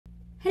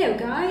Hello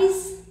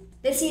guys!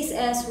 The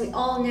CSS, we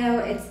all know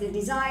it's the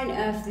design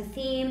of the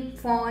theme,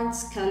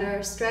 fonts,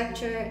 color,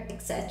 structure,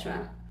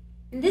 etc.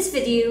 In this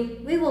video,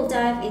 we will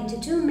dive into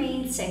two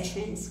main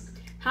sections: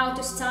 how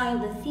to style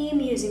the theme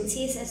using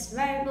CSS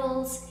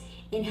variables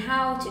and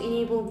how to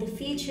enable the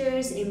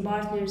features in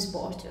Partners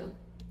Portal.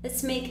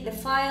 Let's make the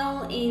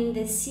file in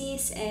the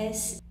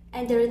CSS.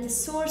 Under the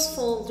source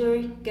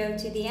folder, go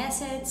to the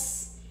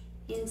assets,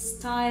 in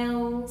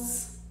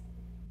styles.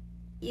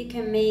 You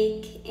can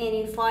make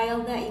any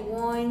file that you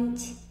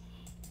want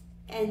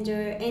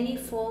under any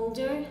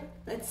folder.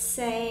 Let's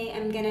say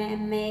I'm gonna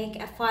make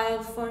a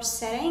file for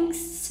settings,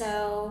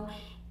 so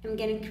I'm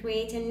gonna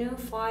create a new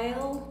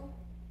file.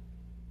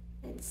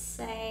 Let's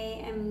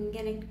say I'm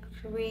gonna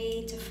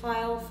create a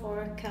file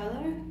for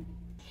color.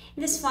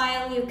 In this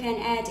file you can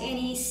add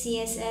any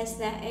CSS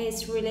that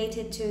is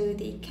related to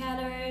the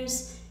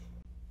colors,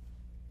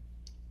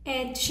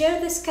 and to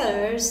share these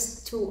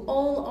colors to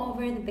all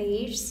over the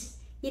page,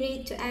 you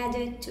need to add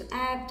it to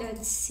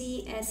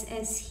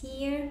app.css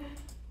here.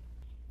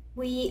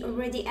 We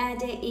already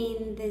added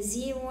in the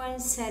 01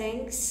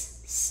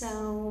 settings,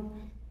 so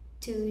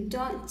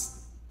don't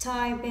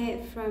type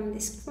it from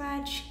the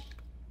scratch.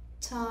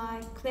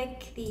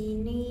 Click the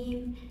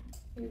name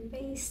and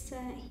paste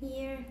it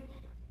here.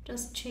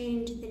 Just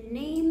change the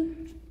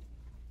name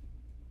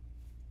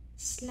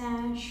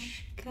 /colors.css.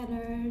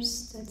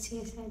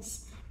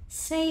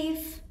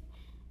 Save.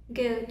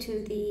 Go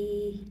to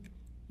the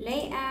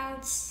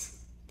layouts,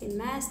 the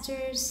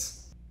masters.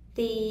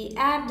 The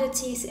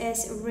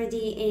app.css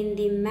already in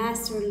the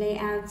master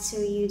layout, so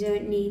you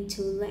don't need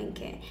to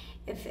link it.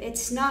 If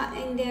it's not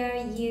in there,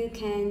 you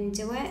can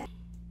do it.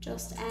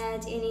 Just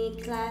add any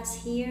class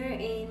here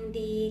in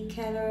the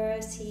color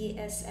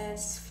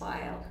CSS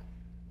file.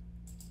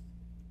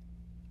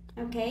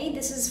 Okay,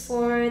 this is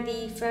for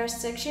the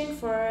first section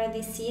for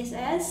the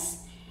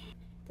CSS.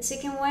 The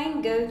second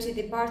one, go to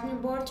the partner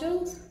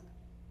portal.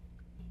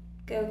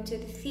 Go to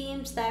the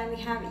themes that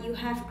you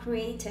have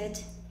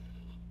created.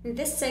 In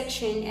this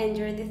section,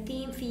 under the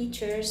theme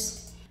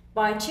features,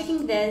 by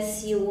checking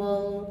this, you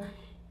will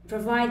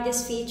provide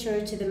this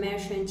feature to the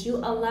merchant. You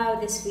allow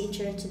this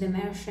feature to the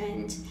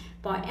merchant.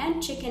 By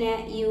unchecking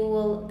it, you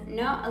will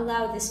not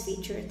allow this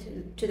feature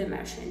to the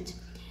merchant.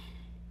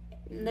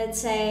 Let's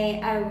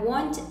say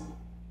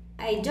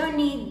I don't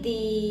need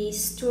the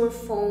store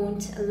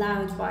font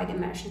allowed by the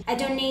merchant. I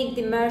don't need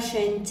the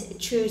merchant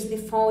choose the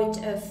font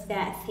of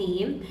that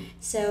theme,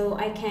 so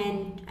I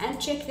can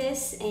uncheck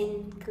this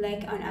and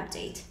click on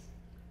update.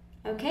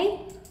 Okay.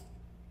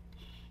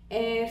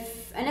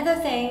 If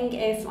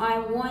I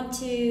want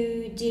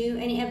to do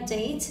any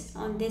update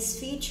on these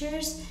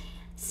features,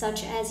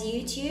 such as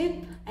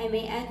YouTube, I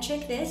may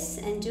uncheck this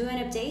and do an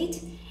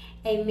update.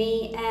 I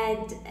may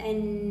add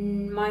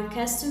in my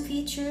custom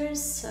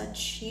features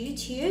such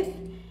YouTube.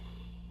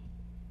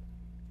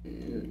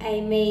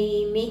 I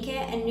may make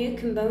it a new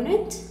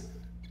component.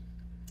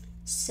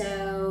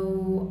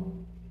 So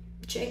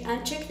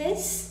uncheck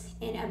this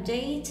and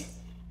update,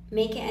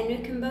 make it a new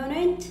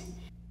component.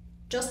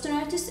 Just to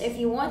notice, if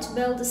you want to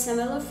build a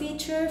similar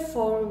feature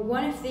for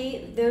one of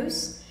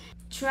those,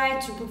 try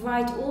to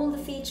provide all the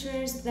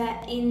features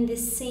that in the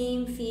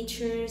same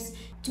features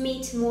to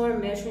meet more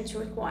merchant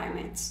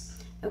requirements.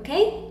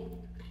 Okay,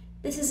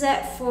 this is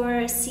it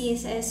for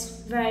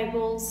CSS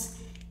variables.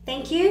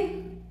 Thank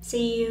you.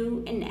 See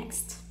you in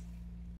next.